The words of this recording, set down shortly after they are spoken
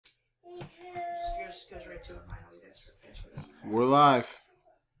Yours goes right to it. Mine always asks for password. We're live.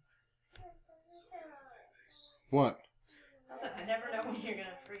 What? Nothing. I never know when you're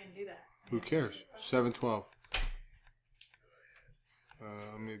gonna friggin' do that. Who cares? 7-12.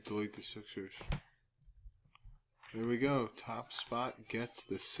 Let me delete the Sixers. There we go. Top spot gets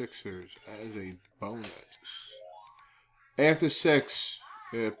the Sixers as a bonus. After 6,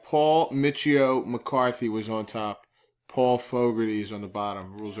 Paul Michio McCarthy was on top. Paul Fogarty is on the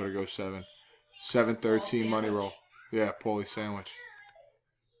bottom. Rules are to go 7. 7-13 money roll. Yeah, Paulie Sandwich.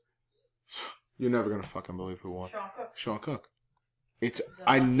 You're never going to fucking believe who won. Sean Cook. Sean Cook.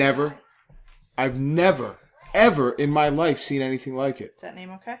 I've never, ever in my life seen anything like it. Is that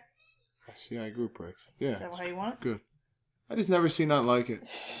name okay? SCI Group breaks. Yeah. Is that how you want it? Good. I just never seen nothing like it.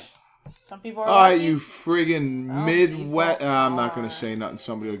 Some people are Alright, lucky. you friggin' Midwest. I'm not going are. to say nothing.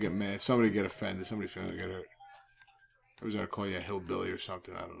 Somebody will get mad. Somebody will get offended. Somebody's going to get hurt. I was going to call you a hillbilly or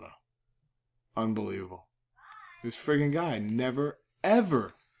something. I don't know. Unbelievable. This friggin' guy never,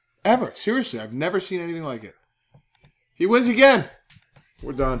 ever, seriously, I've never seen anything like it. He wins again.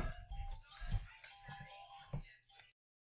 We're done.